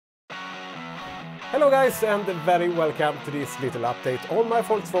Hello guys, and very welcome to this little update on my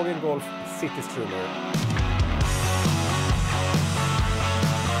Volkswagen Golf Citystromer.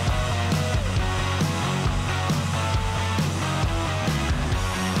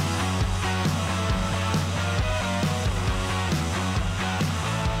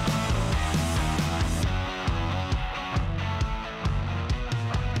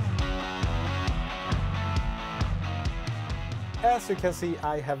 As you can see,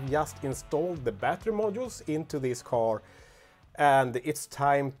 I have just installed the battery modules into this car, and it's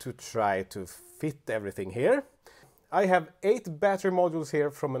time to try to fit everything here. I have 8 battery modules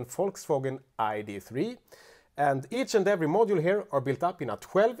here from a Volkswagen ID.3, and each and every module here are built up in a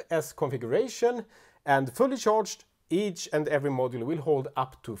 12S configuration, and fully charged, each and every module will hold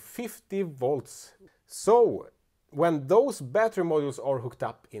up to 50 volts. So when those battery modules are hooked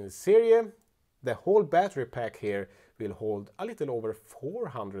up in series, the whole battery pack here will hold a little over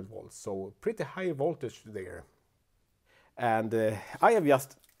 400 volts, so pretty high voltage there. And I have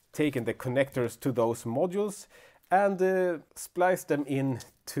just taken the connectors to those modules and spliced them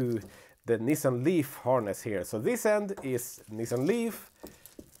into the Nissan Leaf harness here. So this end is Nissan Leaf,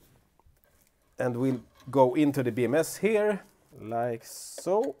 and we'll go into the BMS here, like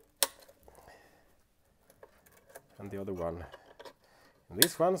so. And the other one.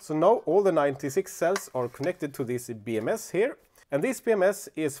 This one. So now all the 96 cells are connected to this BMS here, and this BMS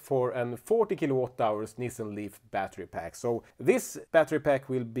is for an 40 kilowatt hours Nissan Leaf battery pack. So this battery pack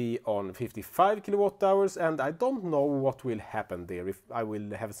will be on 55 kilowatt hours, and I don't know what will happen there, if I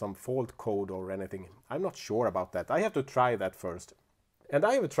will have some fault code or anything. I'm not sure about that. I have to try that first. And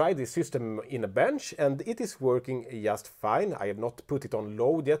I have tried this system in a bench, and it is working just fine. I have not put it on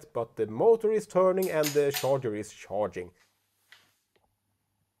load yet, but the motor is turning and the charger is charging.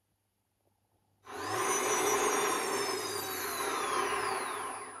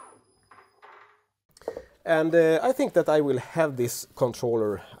 And I think that I will have this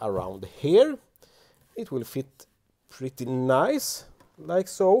controller around here. It will fit pretty nice, like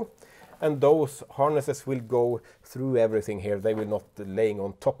so. And those harnesses will go through everything here. They will not be laying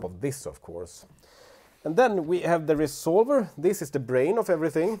on top of this, of course. And then we have the resolver. This is the brain of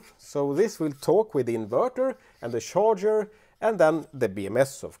everything. So this will talk with the inverter and the charger, and then the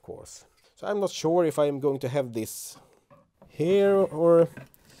BMS, of course. So I'm not sure if I'm going to have this here, or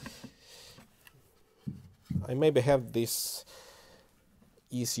I maybe have this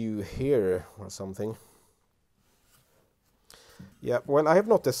ECU here or something. Yeah, well, I have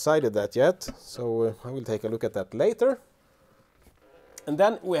not decided that yet, so I will take a look at that later. And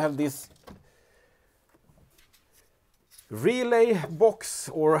then we have this relay box,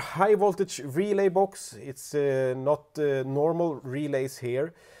 or high voltage relay box. It's not normal relays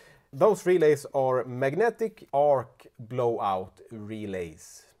here. Those relays are magnetic arc blowout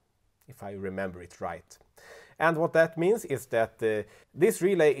relays, if I remember it right. And what that means is that this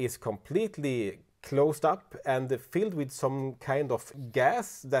relay is completely closed up and filled with some kind of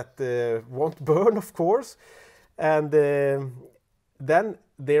gas that won't burn, of course. And then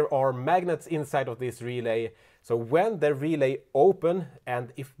there are magnets inside of this relay. So when the relay open,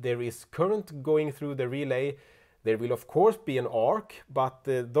 and if there is current going through the relay, there will of course be an arc, but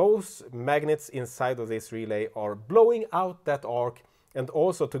those magnets inside of this relay are blowing out that arc. And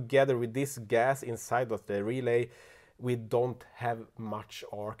also together with this gas inside of the relay, we don't have much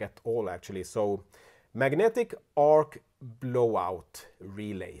arc at all actually. So magnetic arc blowout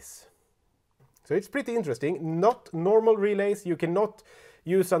relays. So it's pretty interesting. Not normal relays. You cannot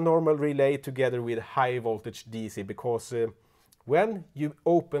use a normal relay together with high voltage DC, because when you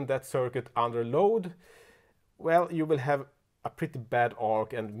open that circuit under load, well, you will have a pretty bad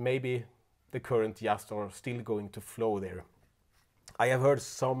arc, and maybe the current just are still going to flow there. I have heard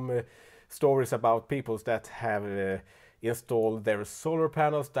some stories about people that have installed their solar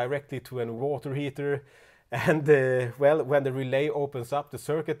panels directly to a water heater, and well, when the relay opens up the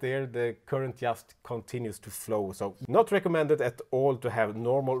circuit there, the current just continues to flow. So not recommended at all to have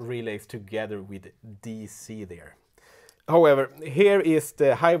normal relays together with DC there. However, here is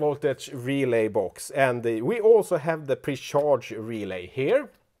the high voltage relay box, and we also have the pre-charge relay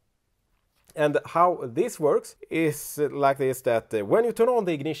here. And how this works is like this, that when you turn on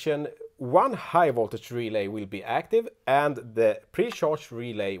the ignition, one high voltage relay will be active, and the pre-charge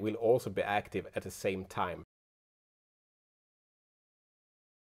relay will also be active at the same time.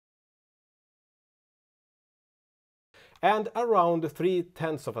 And around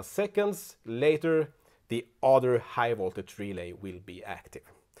 0.3 of a second later, the other high voltage relay will be active.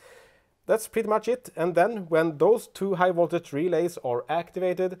 That's pretty much it. And then when those two high voltage relays are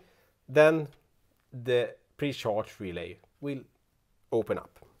activated, then the pre-charge relay will open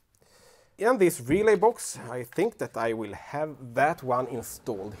up. And this relay box, I think that I will have that one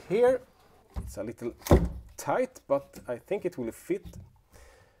installed here. It's a little tight, but I think it will fit.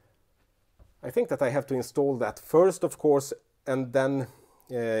 I think that I have to install that first, of course, and then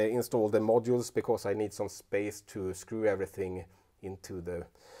install the modules, because I need some space to screw everything into the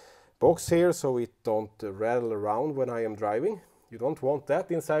box here so it don't rattle around when I am driving. You don't want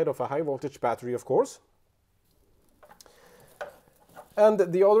that inside of a high voltage battery, of course. And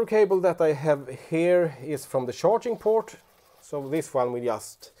the other cable that I have here is from the charging port. So this one will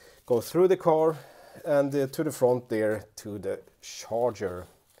just go through the car and to the front there to the charger.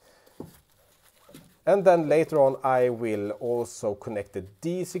 And then later on I will also connect the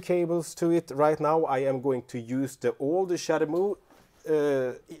DC cables to it. Right now I am going to use the old Shadow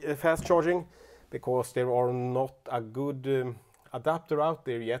fast charging, because there are not a good adapter out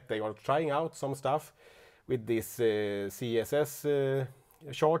there yet. They are trying out some stuff with this CSS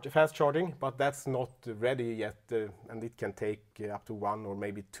fast charging, but that's not ready yet, and it can take up to 1 or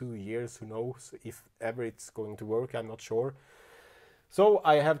maybe 2 years, who knows if ever it's going to work, I'm not sure. So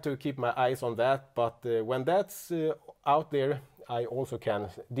I have to keep my eyes on that, but when that's out there, I also can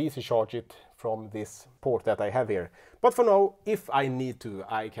DC charge it from this port that I have here. But for now, if I need to,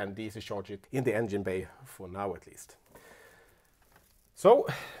 I can DC charge it in the engine bay, for now at least. So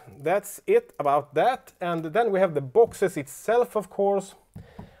that's it about that. And then we have the boxes itself, of course.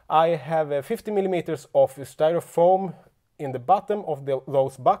 I have 50 millimeters of styrofoam in the bottom of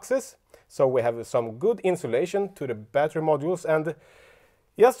those boxes. So we have some good insulation to the battery modules, and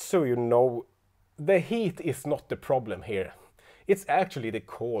just so you know, the heat is not the problem here. It's actually the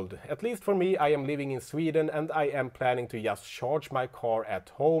cold. At least for me, I am living in Sweden and I am planning to just charge my car at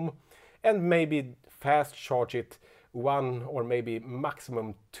home and maybe fast charge it 1 or maybe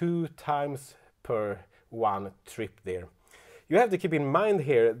maximum 2 times per one trip there. You have to keep in mind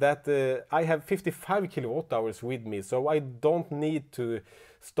here that I have 55 kilowatt hours with me, so I don't need to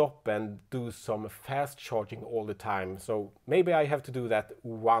stop and do some fast charging all the time. So maybe I have to do that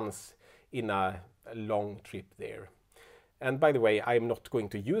once in a long trip there. And by the way, I'm not going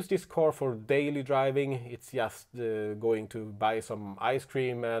to use this car for daily driving. It's just going to buy some ice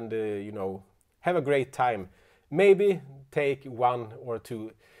cream and, you know, have a great time. Maybe take 1 or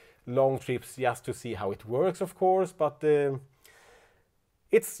 2 long trips just to see how it works, of course, but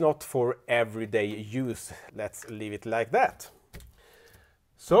it's not for everyday use. Let's leave it like that.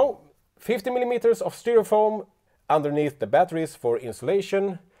 So 50 millimeters of styrofoam underneath the batteries for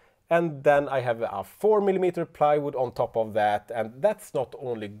insulation, and then I have a 4 millimeter plywood on top of that, and that's not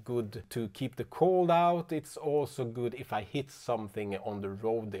only good to keep the cold out, it's also good if I hit something on the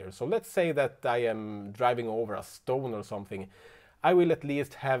road there. So let's say that I am driving over a stone or something. I will at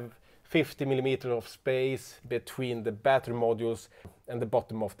least have 50 millimeters of space between the battery modules and the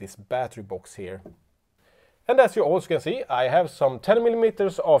bottom of this battery box here. And as you also can see, I have some 10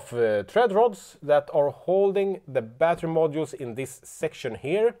 millimeters of thread rods that are holding the battery modules in this section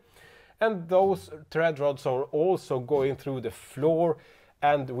here. And those thread rods are also going through the floor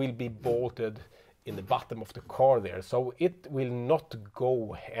and will be bolted in the bottom of the car there. So it will not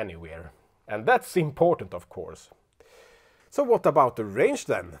go anywhere. And that's important, of course. So what about the range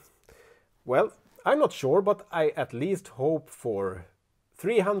then? Well, I'm not sure, but I at least hope for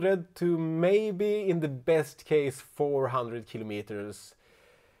 300 to maybe, in the best case, 400 kilometers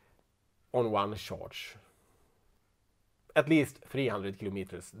on one charge. At least 300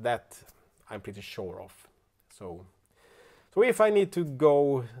 kilometers, that I'm pretty sure of. So if I need to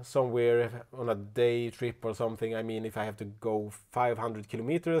go somewhere on a day trip or something, I mean, if I have to go 500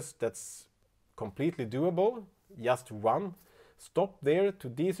 kilometers, that's completely doable. Just one stop there to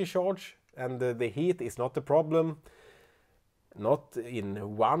DC charge, and the heat is not the problem. Not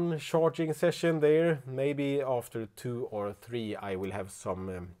in one charging session there. Maybe after 2 or 3 I will have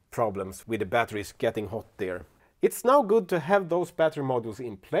some problems with the batteries getting hot there. It's now good to have those battery modules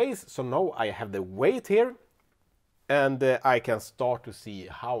in place, so now I have the weight here, and I can start to see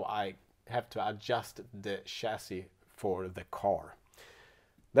how I have to adjust the chassis for the car.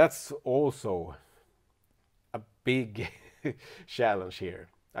 That's also a big challenge here.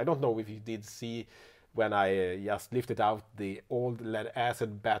 I don't know if you did see when I just lifted out the old lead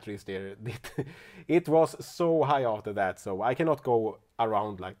acid batteries there. It was so high after that, so I cannot go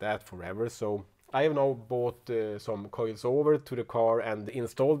around like that forever. So I have now bought some coils over to the car and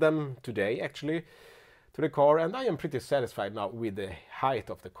installed them today actually to the car, and I am pretty satisfied now with the height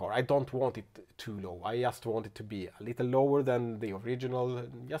of the car. I don't want it too low. I just want it to be a little lower than the original,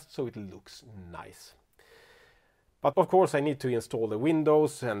 just so it looks nice. But of course I need to install the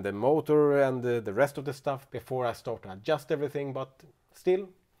windows and the motor and the rest of the stuff before I start to adjust everything, but still,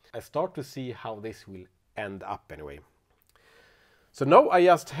 I start to see how this will end up anyway. So now I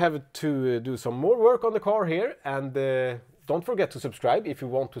just have to do some more work on the car here, and don't forget to subscribe if you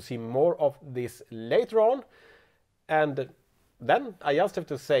want to see more of this later on. And then I just have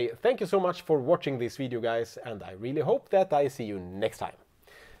to say thank you so much for watching this video, guys, and I really hope that I see you next time.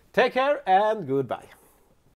 Take care and goodbye.